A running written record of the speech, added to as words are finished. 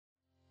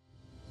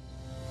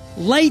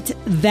Light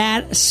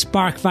that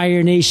spark,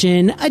 Fire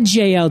Nation. A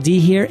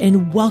JLD here,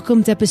 and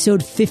welcome to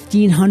episode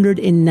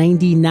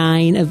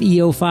 1599 of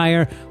EO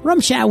Fire, where I'm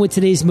chatting with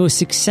today's most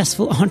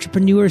successful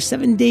entrepreneurs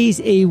 7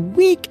 days a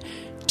week.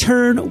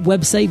 Turn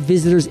website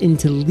visitors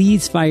into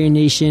leads, Fire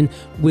Nation,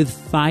 with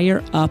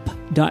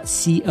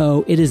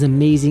fireup.co. It is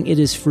amazing. It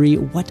is free.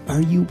 What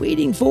are you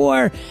waiting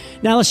for?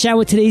 Now let's chat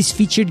with today's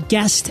featured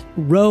guest,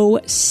 Roh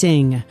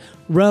Singh.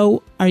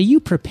 Roh, are you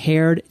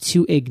prepared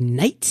to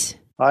ignite?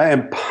 I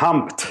am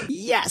pumped.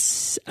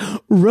 Yes.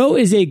 Roh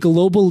is a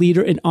global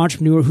leader and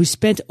entrepreneur who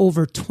spent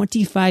over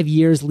 25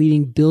 years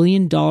leading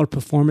billion-dollar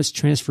performance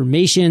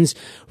transformations.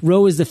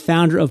 Roh is the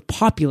founder of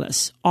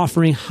Populis,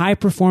 offering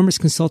high-performance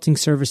consulting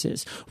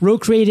services. Roh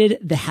created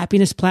the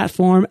happiness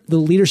platform, the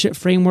leadership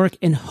framework,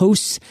 and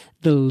hosts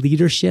the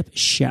Leadership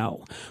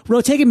Show.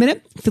 Roh, take a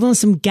minute, fill in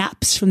some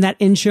gaps from that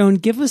intro,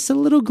 and give us a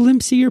little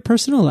glimpse of your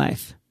personal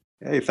life.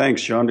 Hey,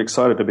 thanks, John.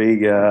 Excited to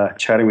be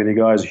chatting with you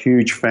guys.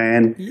 Huge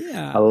fan.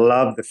 Yeah. I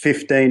love the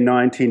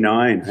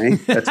 1599. Eh?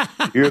 That's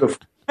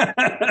beautiful.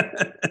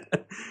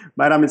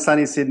 Mate, I'm in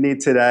sunny Sydney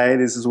today.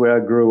 This is where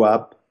I grew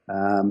up.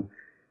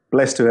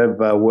 Blessed to have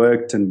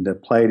worked and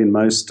played in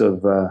most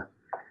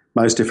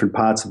different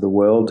parts of the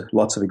world.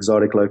 Lots of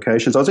exotic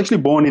locations. I was actually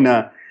born in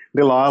a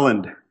little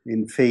island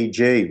in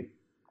Fiji.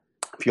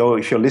 If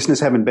your listeners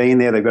haven't been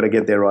there, they've got to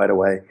get there right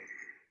away.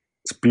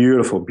 It's a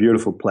beautiful,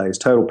 beautiful place.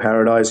 Total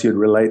paradise. You'd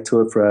relate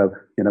to it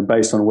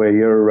based on where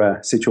you're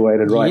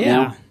situated right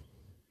now.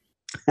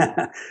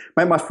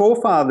 Mate, my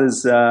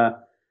forefathers,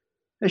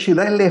 actually,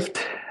 they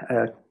left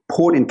a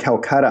port in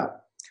Calcutta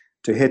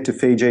to head to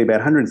Fiji about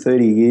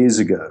 130 years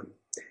ago.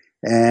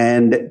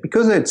 And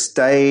because they'd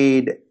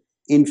stayed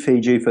in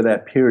Fiji for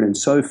that period and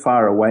so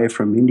far away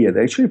from India,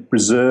 they actually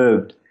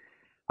preserved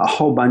a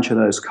whole bunch of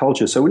those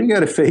cultures. So when you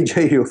go to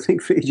Fiji, you'll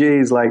think Fiji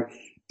is like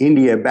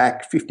India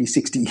back 50,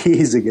 60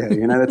 years ago.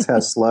 That's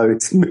how slow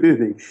it's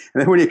moving. And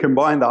then when you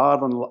combine the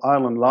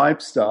island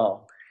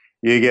lifestyle,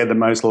 you get the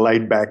most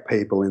laid-back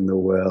people in the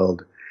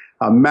world.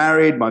 I'm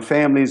married. My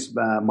family's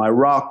my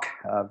rock.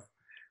 I've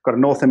got a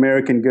North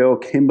American girl,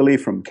 Kimberly,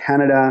 from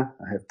Canada.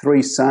 I have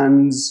 3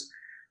 sons.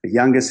 The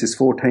youngest is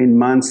 14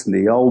 months and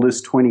the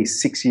oldest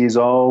 26 years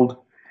old.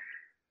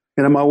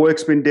 My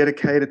work's been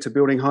dedicated to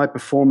building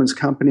high-performance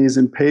companies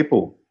and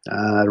people.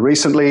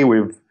 Recently,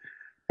 we've,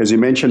 as you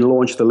mentioned,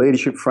 launched the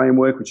Leadership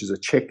Framework, which is a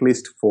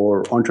checklist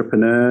for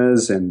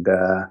entrepreneurs and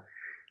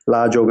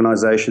large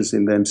organizations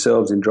in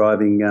themselves in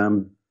driving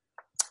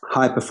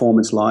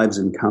high-performance lives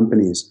and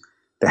companies.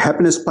 The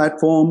Happiness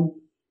Platform,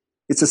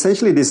 it's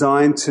essentially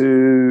designed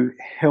to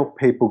help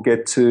people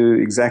get to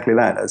exactly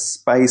that, a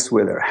space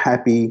where they're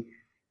happy,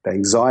 they're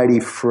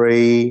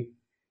anxiety-free.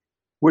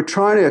 We're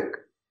trying to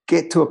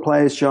get to a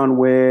place, John,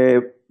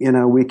 where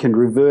we can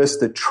reverse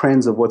the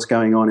trends of what's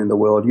going on in the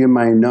world. You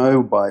may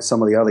know by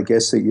some of the other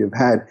guests that you've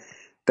had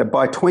that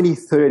by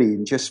 2030,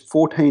 in just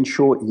 14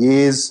 short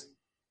years,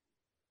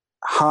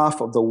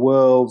 half of the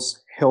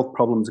world's health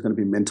problems are going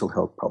to be mental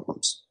health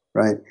problems,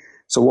 right?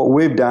 So what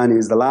we've done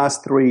is the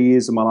last 3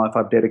 years of my life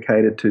I've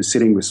dedicated to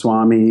sitting with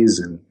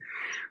swamis and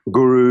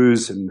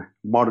gurus and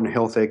modern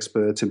health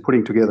experts and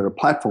putting together a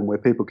platform where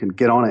people can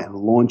get on it and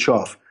launch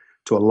off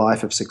to a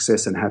life of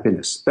success and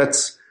happiness.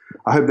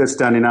 I hope that's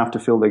done enough to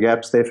fill the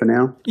gaps there for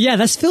now. Yeah,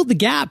 that's filled the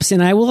gaps.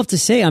 And I will have to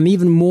say, I'm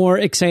even more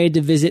excited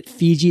to visit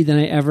Fiji than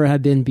I ever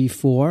have been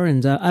before.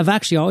 And I've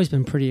actually always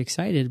been pretty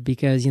excited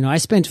because, I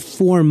spent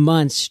 4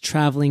 months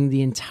traveling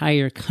the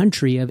entire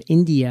country of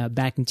India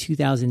back in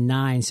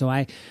 2009. So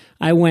I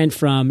went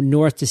from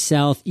north to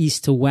south,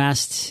 east to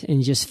west,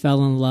 and just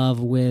fell in love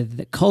with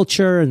the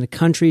culture and the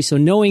country. So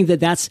knowing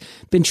that that's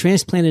been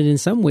transplanted in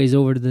some ways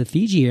over to the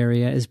Fiji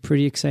area is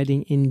pretty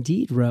exciting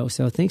indeed, Roh.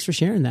 So thanks for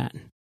sharing that.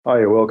 Oh,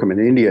 you're welcome. In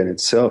India in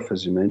itself,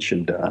 as you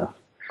mentioned,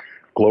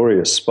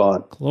 glorious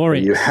spot.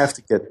 Glorious. You have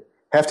to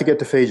get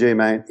to Fiji,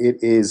 mate.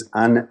 It is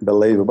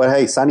unbelievable. But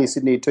hey, sunny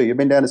Sydney too. You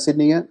been down to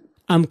Sydney yet?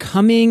 I'm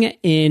coming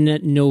in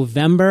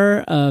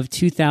November of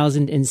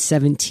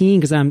 2017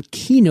 because I'm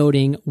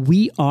keynoting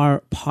We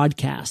Are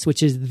Podcast,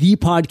 which is the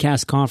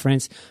podcast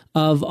conference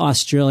of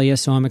Australia.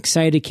 So I'm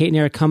excited. Kate and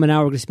I are coming out.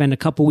 We're going to spend a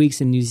couple weeks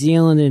in New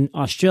Zealand and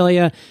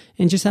Australia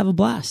and just have a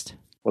blast.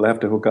 We'll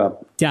have to hook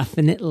up.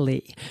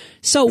 Definitely.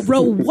 So,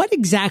 Roh, what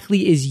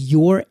exactly is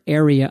your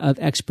area of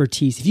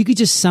expertise? If you could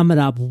just sum it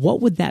up, what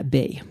would that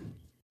be?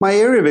 My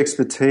area of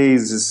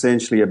expertise is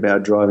essentially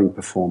about driving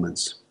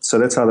performance. So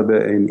that's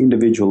either in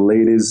individual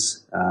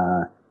leaders,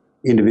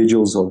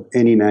 individuals of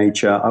any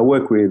nature. I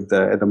work with,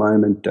 at the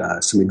moment,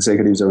 some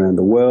executives around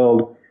the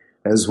world,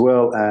 as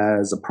well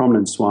as a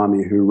prominent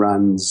Swami who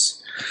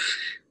runs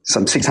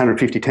some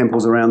 650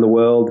 temples around the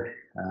world.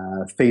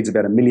 Feeds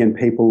about 1 million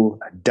people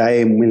a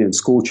day, 1 million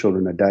school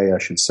children a day, I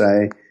should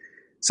say.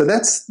 So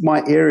that's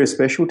my area of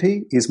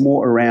specialty, is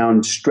more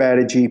around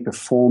strategy,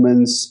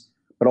 performance.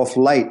 But off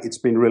late, it's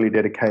been really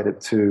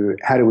dedicated to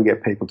how do we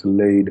get people to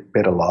lead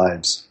better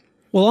lives.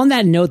 Well, on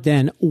that note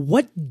then,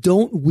 what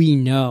don't we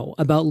know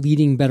about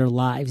leading better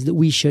lives that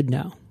we should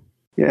know?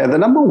 Yeah, the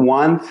number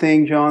one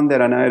thing, John,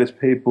 that I notice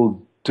people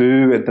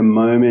do at the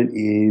moment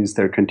is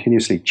they're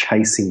continuously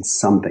chasing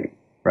something,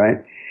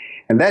 right?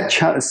 And that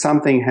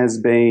something has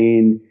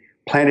been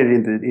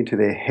planted into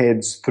their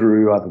heads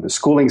through either the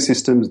schooling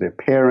systems, their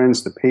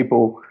parents, the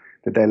people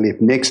that they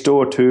live next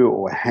door to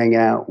or hang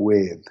out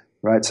with,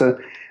 right? So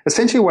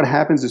essentially what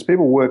happens is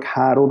people work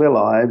hard all their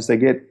lives, they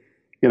get,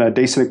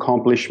 decent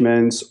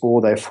accomplishments, or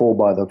they fall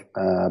by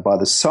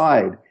the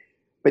side.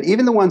 But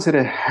even the ones that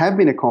have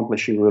been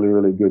accomplishing really,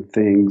 really good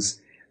things,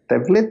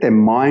 they've let their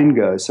mind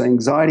go. So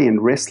anxiety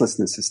and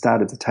restlessness has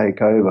started to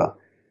take over.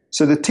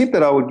 So the tip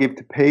that I would give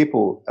to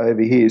people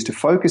over here is to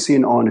focus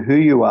in on who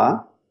you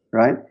are,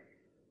 right?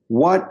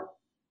 What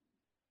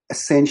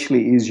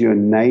essentially is your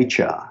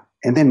nature,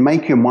 and then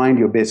make your mind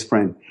your best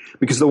friend.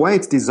 Because the way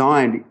it's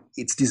designed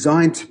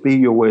to be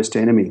your worst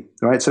enemy,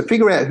 right? So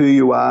figure out who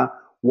you are,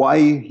 why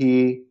you're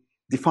here,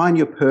 define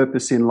your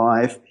purpose in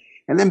life,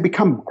 and then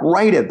become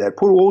great at that.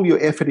 Put all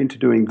your effort into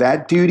doing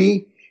that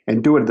duty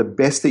and do it the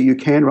best that you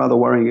can rather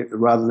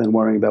than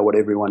worrying about what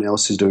everyone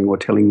else is doing or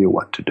telling you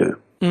what to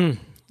do.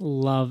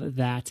 Love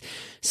that.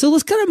 So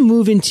let's kind of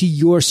move into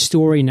your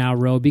story now,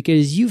 Roh,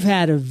 because you've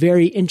had a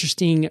very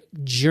interesting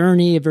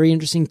journey, a very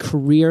interesting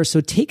career. So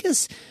take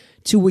us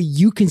to what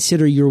you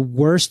consider your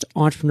worst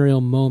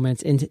entrepreneurial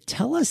moments and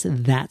tell us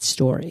that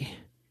story.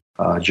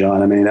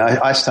 John,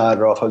 I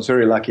started off, I was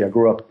very lucky. I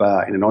grew up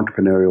in an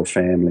entrepreneurial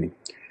family.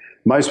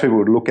 Most people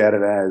would look at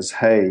it as,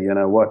 hey,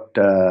 what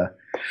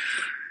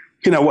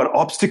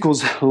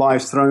obstacles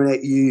life's thrown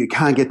at you. You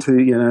can't get to,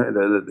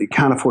 you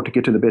can't afford to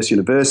get to the best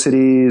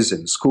universities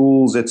and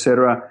schools,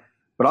 etc.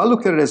 But I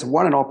looked at it as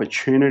what an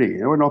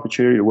opportunity. What an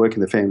opportunity to work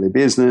in the family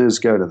business,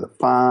 go to the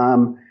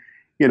farm,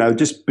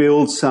 just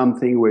build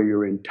something where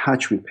you're in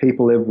touch with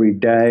people every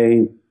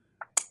day.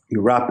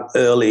 You're up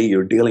early,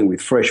 you're dealing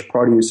with fresh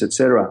produce,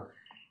 etc.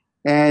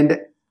 And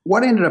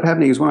what ended up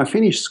happening is when I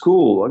finished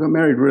school, I got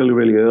married really,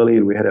 really early,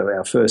 and we had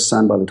our first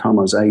son by the time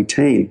I was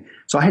 18.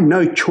 So I had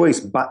no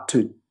choice but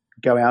to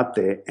go out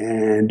there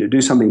and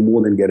do something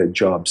more than get a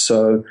job.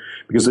 So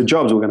because the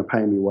jobs were going to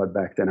pay me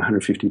back then,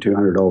 $150,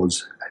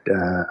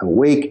 $200 a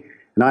week,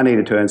 and I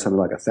needed to earn something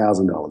like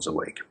 $1,000 a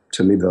week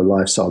to live the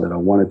lifestyle that I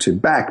wanted to.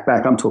 Back,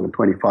 I'm talking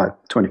 25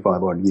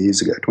 odd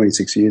years ago,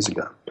 26 years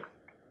ago.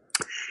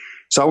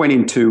 So I went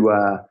into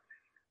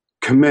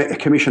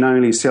commission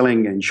only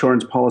selling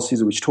insurance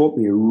policies, which taught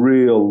me a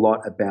real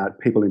lot about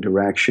people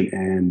interaction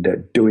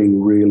and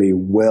doing really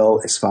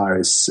well as far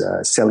as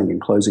selling and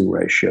closing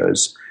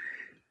ratios.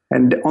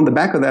 And on the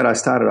back of that, I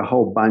started a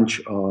whole bunch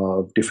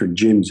of different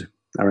gyms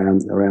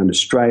around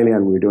Australia,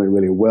 and we were doing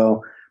really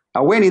well.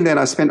 I went in there and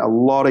I spent a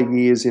lot of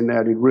years in there.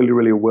 I did really,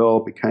 really well,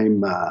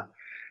 became,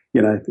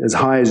 as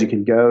high as you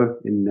can go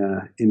in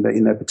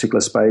that particular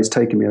space,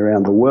 taking me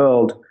around the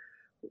world.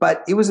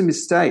 But it was a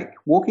mistake.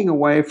 Walking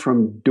away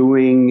from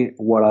doing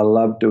what I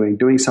love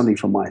doing something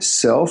for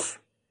myself,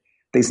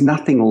 there's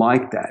nothing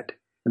like that.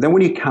 And then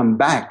when you come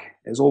back,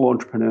 as all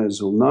entrepreneurs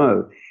will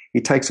know,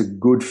 it takes a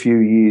good few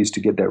years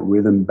to get that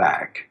rhythm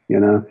back,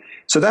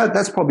 So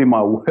that's probably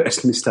my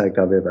worst mistake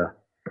I've ever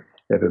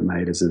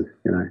made as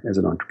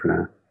an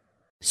entrepreneur.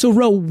 So,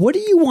 Roh, what do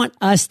you want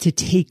us to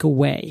take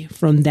away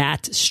from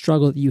that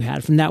struggle that you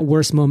had, from that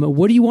worst moment?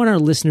 What do you want our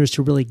listeners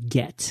to really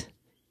get?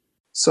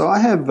 So I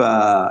have,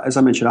 as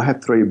I mentioned, I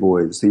have 3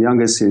 boys. The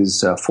youngest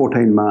is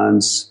 14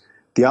 months.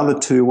 The other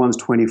 2, one's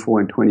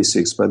 24 and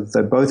 26, but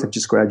they both have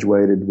just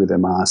graduated with their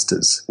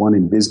masters, one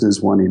in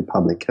business, one in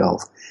public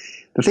health.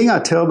 The thing I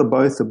tell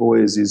both the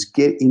boys is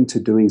get into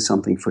doing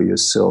something for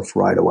yourself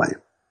right away,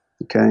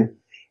 okay?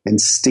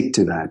 And stick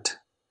to that.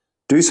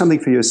 Do something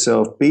for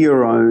yourself. Be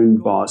your own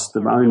boss,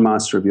 the own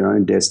master of your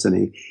own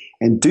destiny,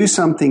 and do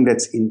something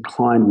that's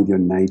inclined with your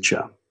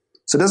nature.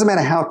 So it doesn't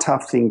matter how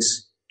tough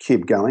things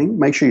keep going.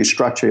 Make sure you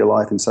structure your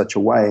life in such a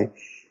way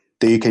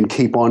that you can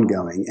keep on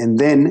going. And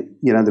then,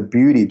 the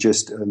beauty,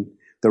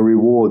 the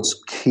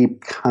rewards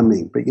keep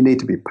coming. But you need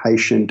to be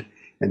patient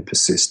and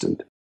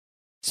persistent.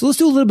 So let's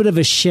do a little bit of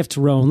a shift,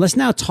 Roh. Let's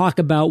now talk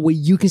about what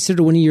you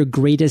consider one of your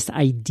greatest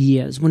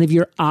ideas, one of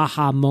your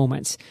aha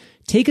moments.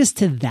 Take us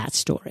to that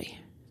story.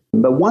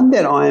 The one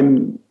that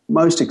I'm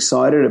most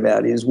excited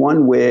about is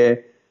one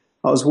where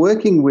I was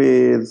working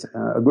with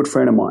a good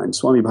friend of mine,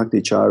 Swami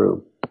Bhakti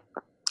Charu.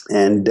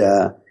 And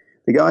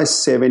the guy's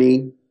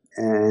 70,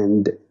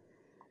 and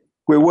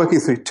we're working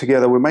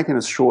together. We're making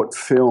a short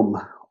film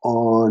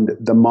on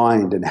the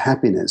mind and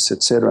happiness,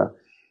 etc.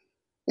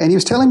 And he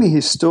was telling me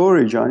his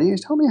story, Johnny. He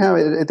was telling me how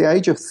at the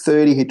age of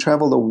 30, he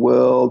traveled the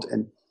world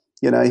and,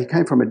 he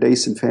came from a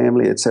decent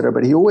family, etc.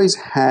 But he always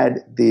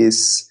had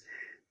this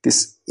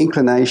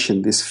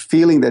inclination, this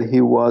feeling that he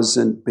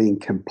wasn't being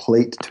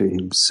complete to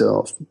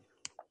himself.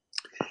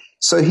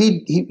 So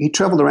he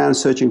traveled around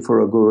searching for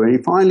a guru, and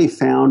he finally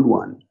found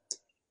one.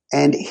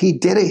 And he's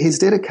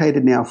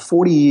dedicated now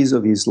 40 years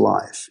of his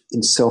life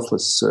in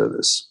selfless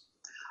service.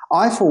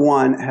 I, for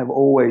one, have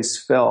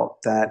always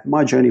felt that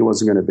my journey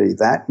wasn't going to be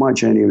that. My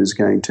journey was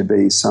going to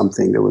be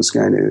something that was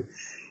going to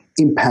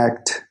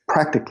impact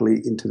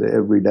practically into the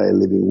everyday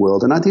living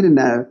world. And I didn't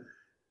know,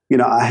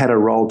 I had a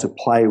role to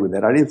play with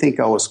that. I didn't think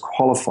I was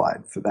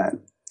qualified for that.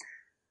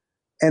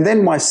 And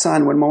then my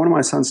son, when one of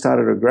my sons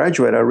started to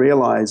graduate, I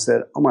realized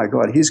that, oh my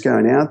God, he's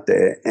going out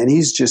there and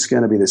he's just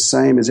going to be the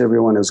same as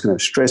everyone else, going to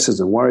have stresses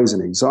and worries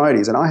and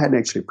anxieties. And I hadn't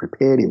actually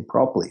prepared him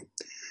properly.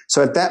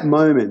 So at that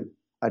moment,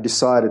 I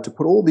decided to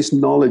put all this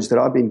knowledge that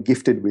I've been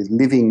gifted with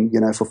living,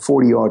 for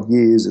 40 odd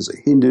years as a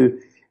Hindu,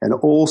 and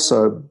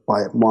also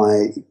by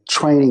my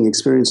training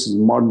experiences in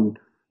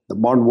the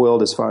modern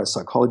world as far as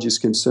psychology is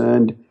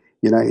concerned,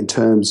 in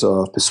terms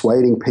of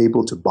persuading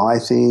people to buy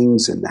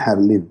things and how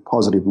to live a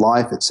positive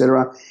life,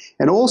 etc.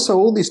 And also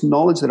all this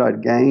knowledge that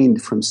I'd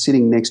gained from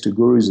sitting next to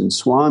gurus and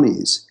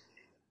swamis,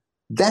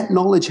 that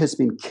knowledge has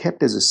been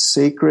kept as a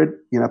secret,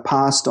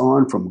 passed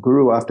on from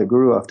guru after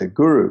guru after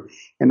guru.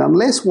 And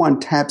unless one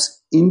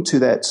taps into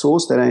that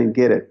source, they don't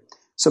get it.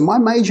 So my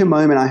major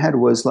moment I had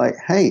was like,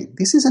 hey,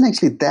 this isn't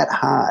actually that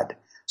hard.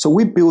 So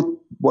we built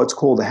what's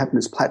called the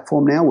happiness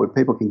platform now, where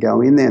people can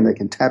go in there and they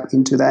can tap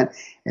into that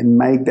and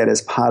make that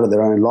as part of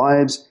their own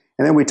lives.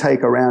 And then we take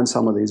around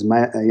some of these,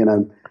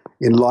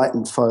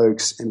 enlightened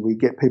folks, and we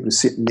get people to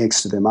sit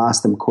next to them,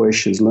 ask them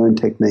questions, learn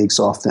techniques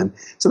off them.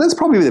 So that's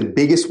probably the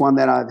biggest one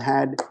that I've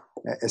had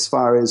as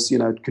far as,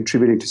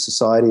 contributing to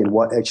society and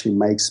what actually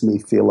makes me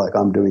feel like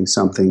I'm doing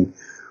something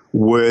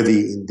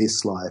worthy in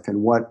this life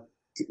and what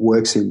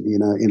works in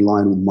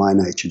line with my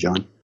nature,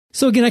 John.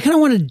 So again, I kind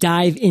of want to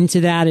dive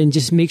into that and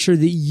just make sure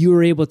that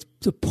you're able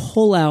to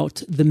pull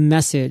out the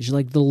message,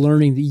 like the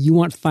learning that you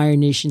want Fire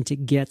Nation to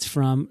get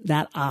from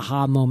that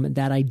aha moment,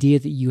 that idea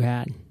that you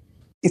had.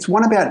 It's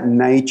one about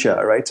nature,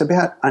 right? It's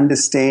about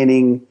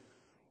understanding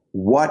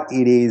what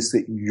it is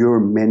that you're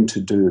meant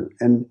to do.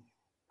 And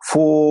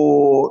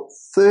for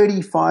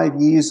 35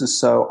 years or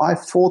so, I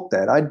fought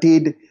that.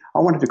 I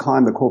wanted to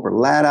climb the corporate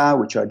ladder,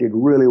 which I did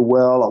really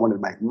well. I wanted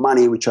to make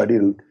money, which I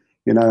did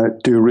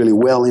do really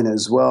well in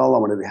as well. I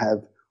wanted to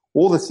have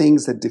all the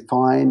things that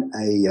define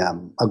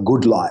a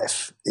good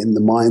life in the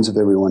minds of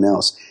everyone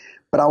else.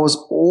 But I was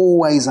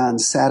always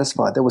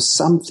unsatisfied. There was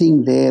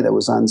something there that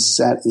was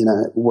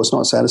was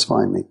not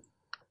satisfying me.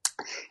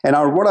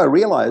 And what I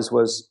realized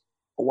was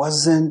I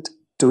wasn't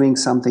doing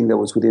something that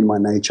was within my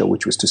nature,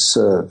 which was to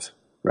serve,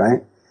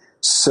 right?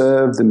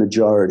 Serve the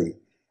majority.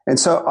 And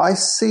so I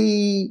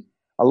see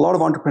a lot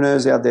of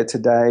entrepreneurs out there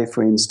today,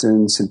 for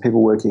instance, and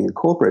people working in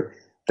corporate,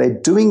 they're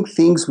doing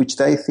things which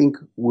they think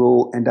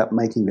will end up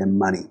making them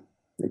money,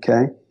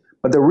 okay?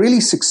 But the really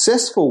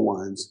successful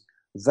ones,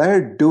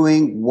 they're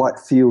doing what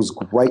feels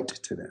great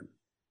to them.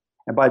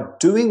 And by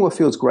doing what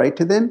feels great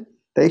to them,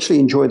 they actually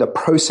enjoy the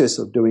process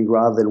of doing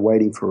rather than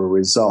waiting for a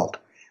result.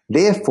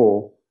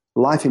 Therefore,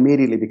 life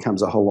immediately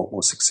becomes a whole lot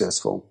more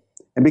successful.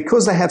 And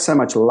because they have so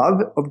much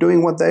love of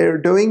doing what they are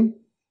doing,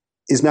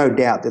 there's no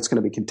doubt that's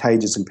going to be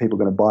contagious and people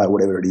are going to buy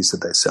whatever it is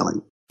that they're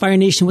selling. Fire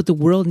Nation, what the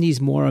world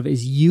needs more of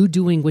is you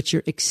doing what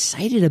you're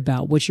excited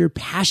about, what you're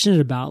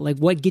passionate about, like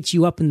what gets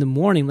you up in the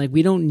morning. Like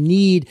we don't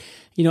need,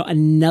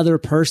 another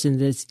person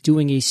that's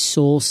doing a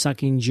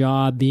soul-sucking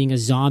job, being a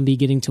zombie,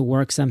 getting to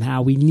work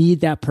somehow. We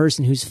need that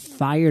person who's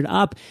fired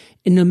up,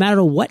 and no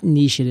matter what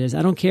niche it is.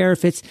 I don't care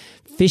if it's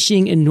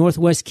fishing in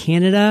Northwest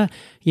Canada,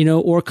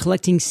 or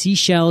collecting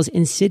seashells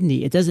in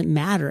Sydney. It doesn't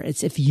matter.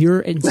 It's if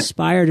you're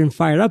inspired and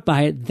fired up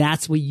by it,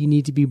 that's what you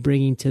need to be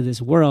bringing to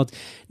this world.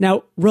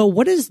 Now, Roh,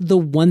 what is the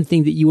one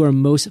thing that you are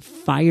most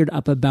fired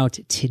up about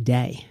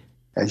today?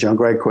 Hey, John,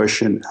 great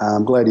question.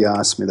 I'm glad you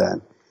asked me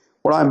that.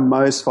 What I'm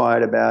most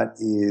fired about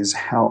is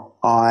how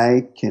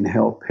I can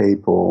help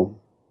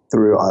people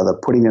through either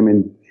putting them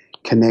in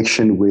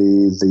connection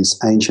with these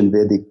ancient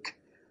Vedic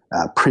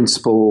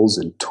principles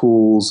and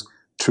tools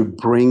to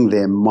bring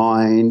their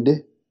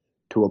mind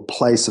to a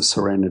place of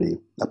serenity,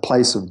 a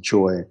place of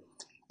joy.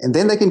 And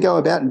then they can go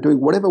about and doing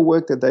whatever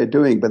work that they're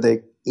doing, but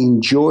they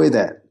enjoy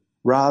that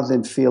rather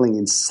than feeling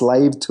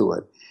enslaved to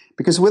it.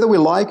 Because whether we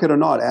like it or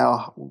not,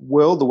 our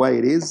world, the way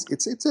it is,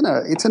 it's in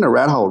a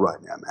rat hole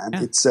right now, man.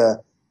 Yeah.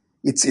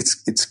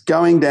 It's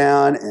going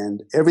down,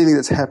 and everything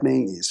that's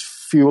happening is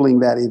fueling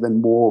that even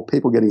more.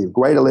 People getting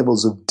greater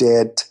levels of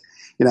debt.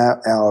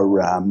 Our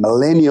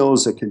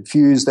millennials are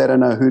confused. They don't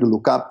know who to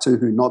look up to,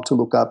 who not to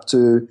look up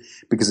to,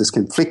 because there's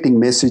conflicting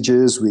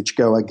messages which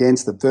go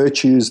against the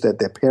virtues that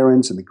their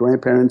parents and the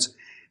grandparents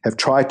have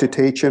tried to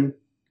teach them.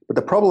 But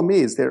the problem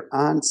is there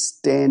aren't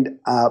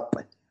stand-up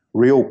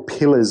real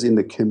pillars in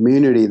the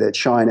community that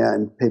shine out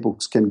and people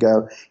can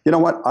go, you know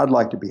what, I'd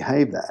like to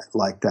behave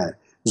like that.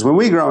 Because when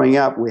we were growing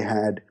up, we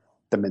had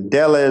the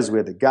Mandelas, we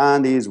had the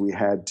Gandhis, we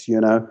had,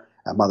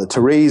 Mother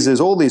Teresa's,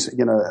 all these,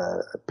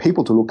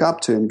 people to look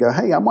up to and go,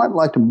 hey, I might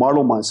like to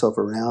model myself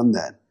around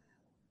that.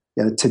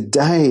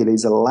 Today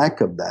there's a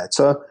lack of that.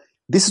 So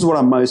this is what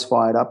I'm most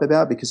fired up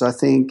about, because I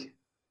think,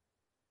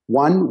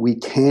 one, we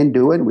can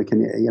do it. We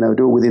can,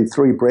 do it within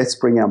 3 breaths,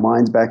 bring our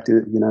minds back to,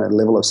 a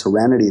level of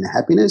serenity and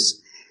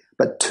happiness.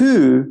 But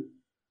 2,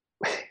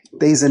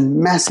 there's a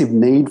massive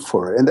need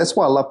for it. And that's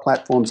why I love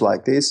platforms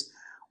like this,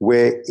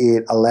 where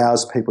it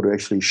allows people to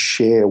actually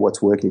share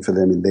what's working for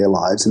them in their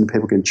lives, and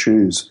people can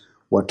choose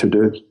what to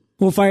do.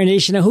 Well, Fire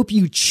Nation, I hope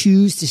you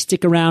choose to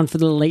stick around for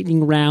the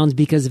lightning rounds,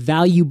 because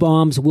value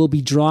bombs will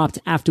be dropped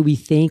after we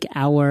thank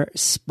our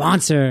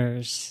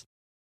sponsors.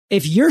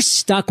 If you're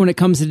stuck when it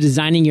comes to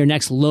designing your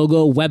next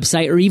logo,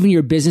 website, or even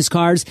your business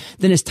cards,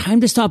 then it's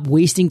time to stop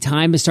wasting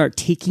time and start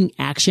taking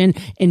action,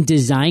 and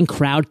Design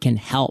Crowd can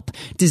help.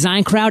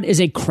 Design Crowd is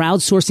a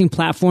crowdsourcing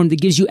platform that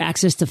gives you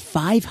access to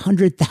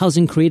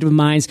 500,000 creative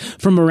minds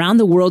from around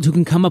the world who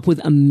can come up with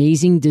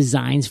amazing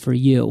designs for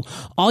you.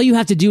 All you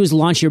have to do is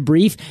launch your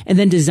brief, and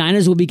then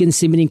designers will begin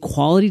submitting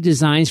quality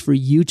designs for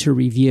you to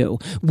review.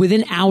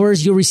 Within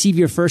hours, you'll receive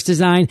your first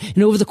design,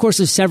 and over the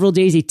course of several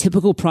days, a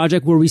typical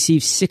project will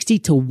receive 60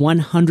 to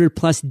 100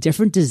 plus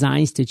different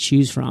designs to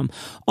choose from.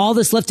 All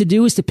that's left to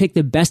do is to pick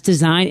the best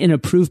design and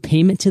approve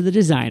payment to the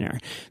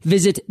designer.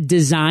 Visit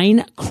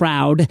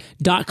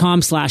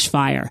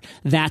designcrowd.com/fire.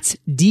 That's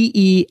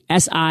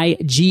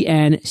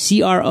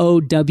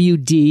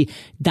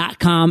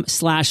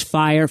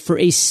DESIGNCROWD.com/fire for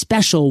a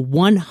special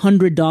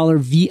 $100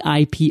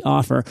 VIP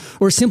offer,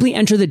 or simply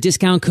enter the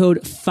discount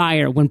code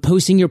FIRE when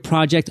posting your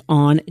project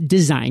on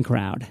Design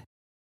Crowd.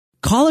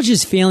 College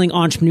is failing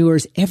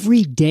entrepreneurs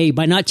every day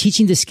by not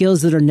teaching the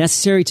skills that are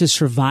necessary to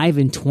survive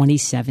in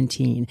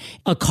 2017.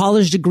 A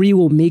college degree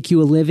will make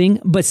you a living,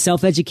 but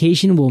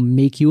self-education will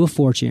make you a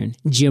fortune.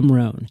 Jim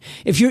Rohn.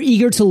 If you're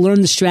eager to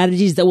learn the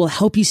strategies that will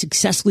help you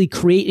successfully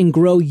create and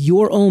grow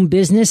your own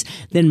business,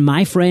 then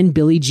my friend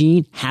Billy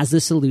Jean has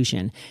the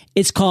solution.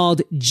 It's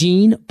called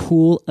Gene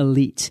Pool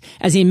Elite.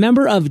 As a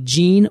member of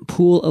Gene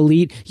Pool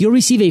Elite, you'll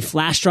receive a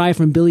flash drive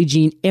from Billy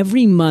Jean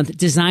every month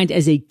designed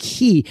as a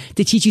key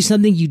to teach you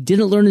something you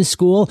didn't learn in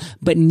school,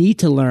 but need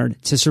to learn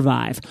to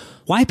survive.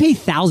 Why pay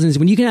thousands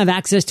when you can have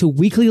access to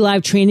weekly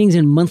live trainings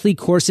and monthly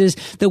courses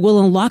that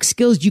will unlock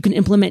skills you can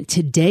implement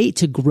today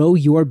to grow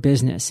your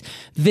business?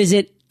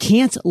 Visit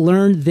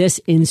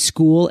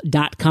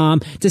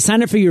can'tlearnthisInschool.com to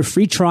sign up for your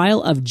free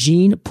trial of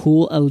Gene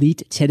Pool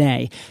Elite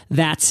today.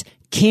 That's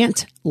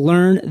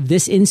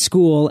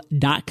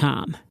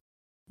can'tlearnthisInschool.com.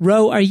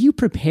 Roh, are you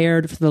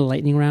prepared for the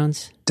lightning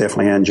rounds?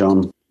 Definitely am,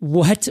 John.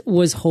 What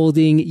was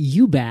holding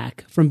you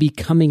back from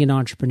becoming an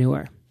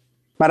entrepreneur?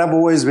 Mate, I've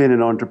always been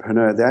an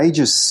entrepreneur. At the age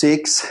of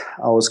 6,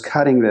 I was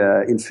cutting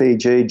in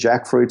Fiji,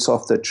 jackfruits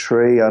off the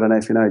tree. I don't know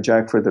if you know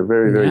jackfruit. They're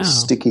very, very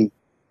sticky.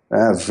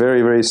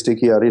 Very, very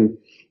sticky.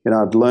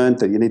 I'd learned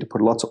that you need to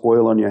put lots of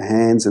oil on your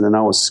hands, and then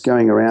I was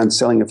going around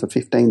selling it for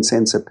 15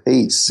 cents a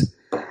piece.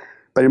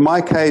 But in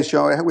my case,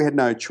 Joe, we had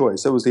no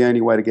choice. That was the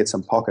only way to get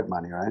some pocket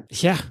money, right?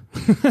 Yeah.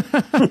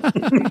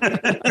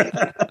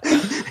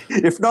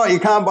 If not, you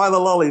can't buy the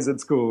lollies at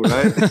school,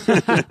 right?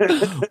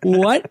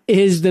 What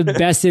is the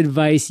best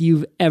advice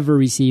you've ever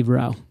received,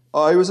 Roh?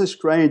 Oh, it was a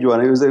strange one.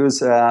 It was. I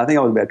think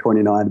I was about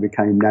 29 and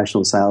became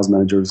national sales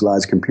manager of a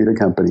large computer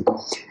company.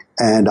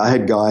 And I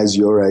had guys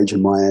your age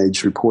and my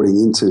age reporting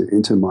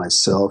into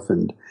myself.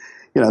 And,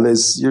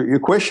 you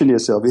question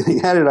yourself. You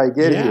think, how did I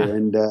get here?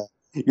 And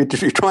you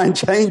try and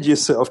change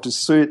yourself to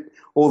suit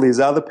all these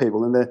other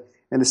people. And the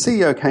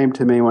CEO came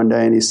to me one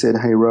day and he said,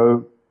 "Hey,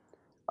 Roh,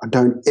 I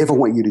don't ever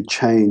want you to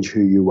change who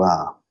you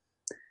are."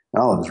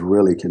 And I was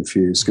really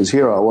confused because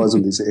here I was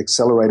in these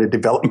accelerated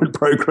development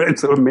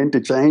programs that were meant to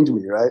change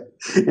me, right?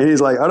 And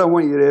he's like, "I don't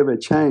want you to ever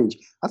change."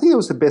 I think it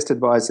was the best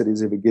advice that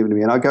he's ever given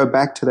me. And I go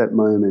back to that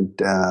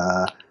moment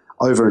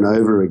over and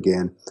over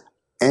again.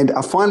 And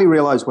I finally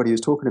realized what he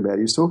was talking about.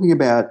 He was talking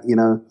about,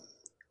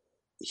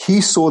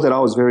 he saw that I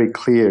was very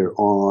clear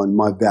on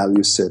my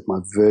value set, my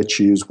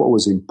virtues, what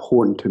was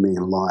important to me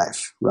in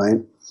life,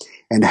 right?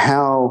 And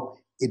how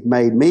it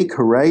made me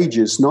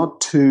courageous not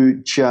to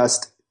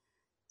just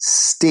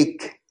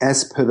stick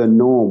as per the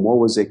norm, what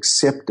was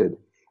accepted.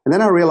 And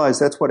then I realized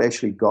that's what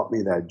actually got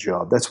me that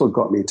job. That's what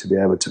got me to be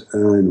able to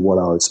earn what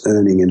I was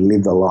earning and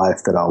live the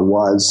life that I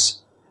was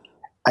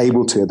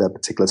able to at that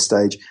particular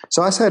stage.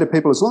 So I say to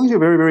people, as long as you're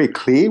very, very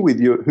clear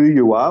with who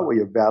you are, what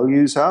your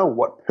values are,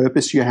 what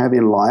purpose you have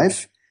in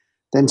life,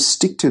 then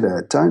stick to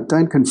that.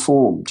 Don't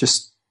conform.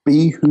 Just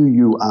be who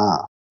you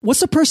are.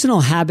 What's a personal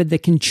habit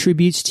that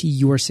contributes to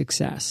your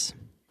success?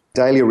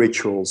 Daily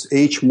rituals.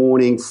 Each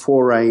morning,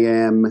 4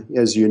 a.m.,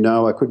 as you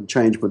know, I couldn't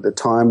change with the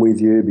time with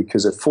you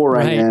because at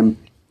 4 a.m.,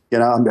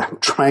 I'm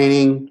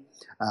training,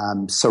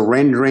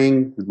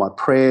 surrendering with my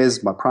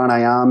prayers, my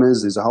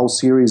pranayamas. There's a whole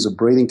series of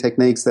breathing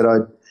techniques that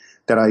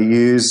I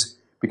use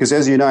because,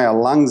 as you know, our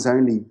lungs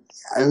only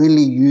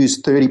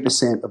use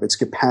 30% of its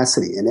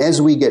capacity. And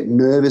as we get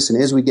nervous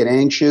and as we get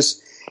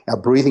anxious, our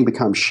breathing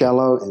becomes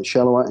shallow and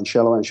shallower and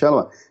shallower and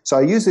shallower. So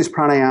I use these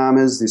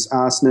pranayamas, these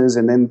asanas,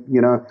 and then,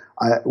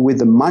 with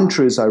the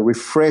mantras, I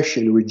refresh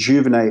and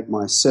rejuvenate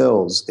my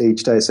cells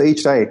each day. So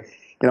each day,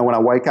 when I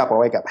wake up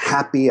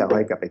happy, I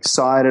wake up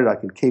excited, I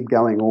can keep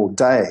going all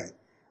day.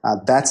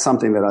 That's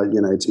something that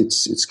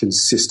it's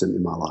consistent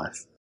in my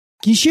life.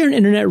 Can you share an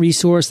internet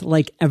resource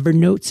like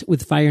Evernote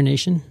with Fire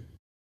Nation?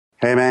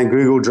 Hey man,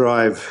 Google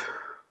Drive.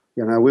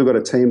 We've got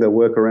a team that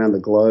work around the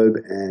globe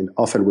and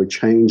often we're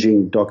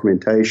changing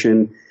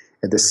documentation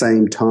at the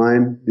same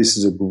time. This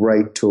is a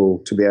great tool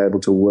to be able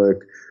to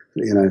work,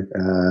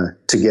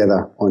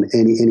 together on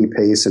any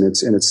piece, and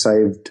it's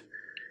saved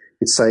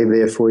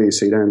there for you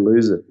so you don't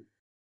lose it.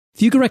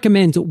 If you could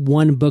recommend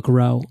one book,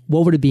 Roh,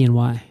 what would it be and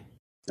why?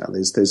 Now,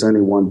 there's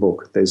only one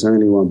book. There's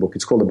only one book.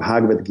 It's called the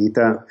Bhagavad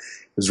Gita.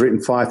 It was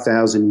written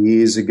 5,000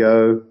 years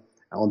ago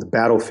on the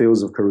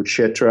battlefields of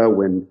Kurukshetra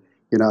when,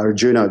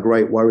 Arjuna, a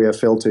great warrior,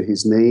 fell to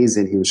his knees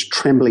and he was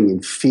trembling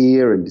in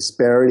fear and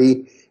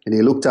disparity. And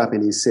he looked up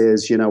and he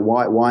says,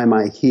 why am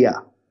I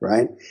here,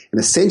 right? And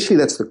essentially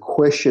that's the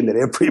question that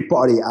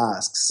everybody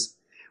asks.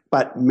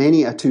 But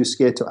many are too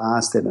scared to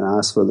ask that and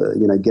ask for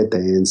get the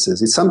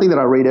answers. It's something that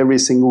I read every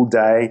single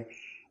day.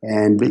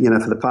 And,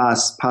 for the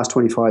past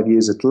 25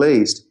 years at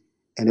least,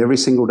 and every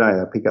single day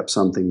I pick up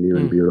something new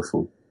and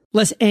beautiful.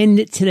 Let's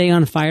end today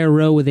on Fire,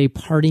 Roh, with a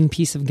parting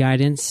piece of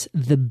guidance,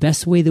 the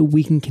best way that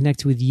we can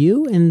connect with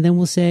you, and then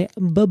we'll say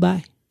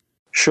bye-bye.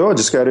 Sure.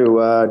 Just go to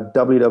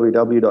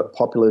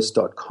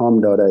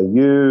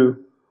www.populis.com.au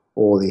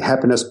or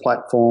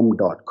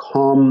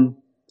thehappinessplatform.com.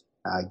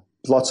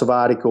 Lots of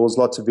articles,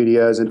 lots of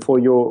videos, and for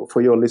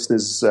your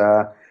listeners,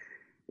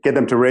 get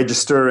them to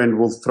register and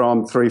we'll throw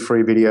them 3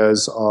 free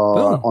videos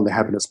on the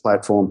Happiness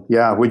platform.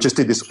 Yeah, we just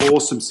did this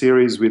awesome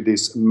series with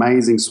this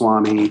amazing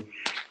Swami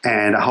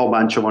and a whole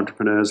bunch of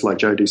entrepreneurs like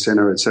Joe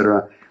DeSena, et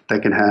cetera. They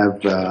can have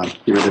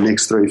the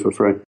next 3 for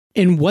free.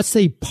 And what's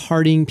the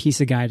parting piece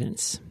of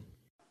guidance?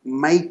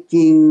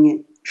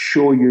 Making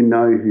sure you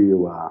know who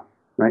you are,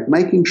 right?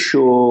 Making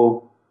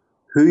sure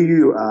who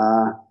you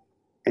are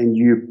and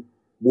you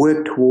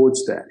work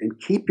towards that and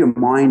keep your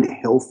mind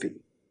healthy.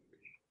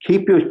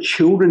 Keep your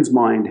children's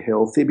mind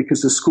healthy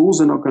because the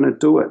schools are not going to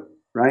do it,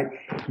 right?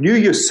 You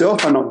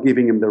yourself are not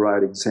giving them the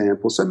right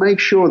example. So make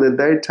sure that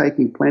they're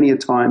taking plenty of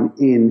time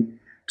in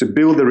to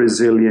build the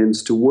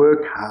resilience, to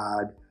work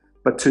hard,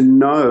 but to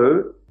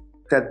know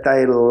that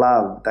they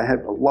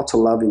have lots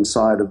of love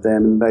inside of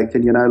them and they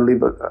can,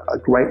 live a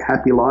great,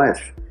 happy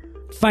life.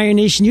 Fire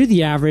Nation, you're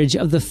the average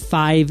of the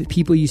 5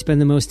 people you spend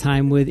the most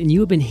time with, and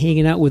you have been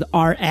hanging out with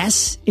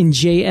RS and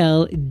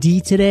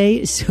JLD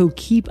today, so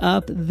keep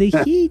up the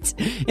heat.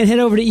 And head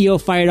over to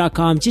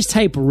eofire.com. Just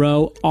type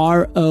Roh,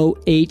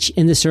 R-O-H,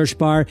 in the search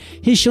bar.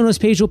 His show notes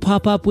page will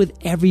pop up with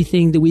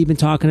everything that we've been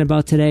talking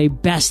about today.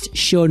 Best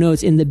show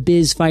notes in the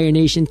biz, Fire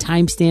Nation.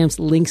 Timestamps,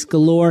 links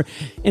galore.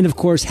 And of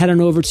course, head on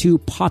over to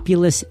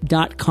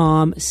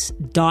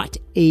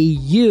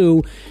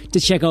populis.com.au to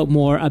check out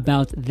more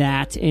about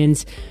that.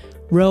 And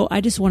Roh,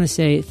 I just want to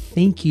say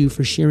thank you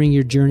for sharing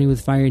your journey with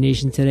Fire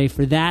Nation today.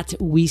 For that,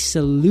 we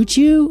salute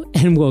you,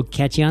 and we'll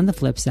catch you on the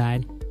flip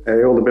side.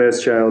 Hey, all the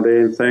best,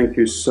 JLD, and thank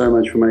you so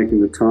much for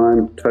making the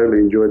time. Totally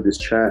enjoyed this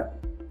chat.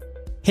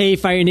 Hey,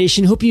 Fire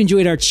Nation. Hope you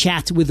enjoyed our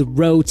chat with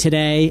Roh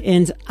today.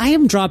 And I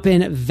am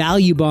dropping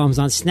value bombs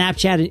on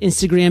Snapchat and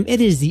Instagram.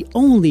 It is the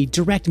only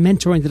direct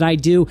mentoring that I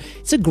do.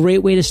 It's a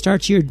great way to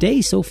start your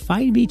day. So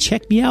find me,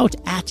 check me out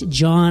at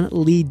John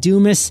Lee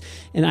Dumas,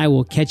 and I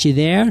will catch you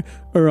there,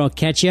 or I'll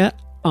catch you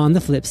on the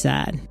flip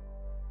side.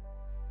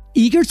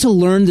 Eager to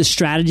learn the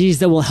strategies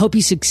that will help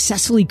you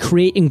successfully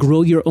create and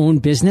grow your own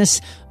business?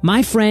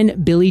 My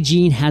friend Billie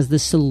Jean has the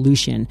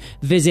solution.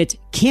 Visit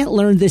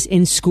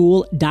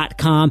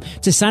can'tlearnthisinSchool.com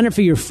to sign up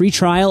for your free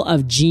trial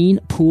of Gene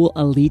Pool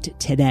Elite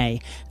today.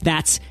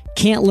 That's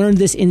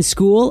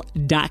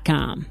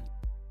can'tlearnthisinSchool.com.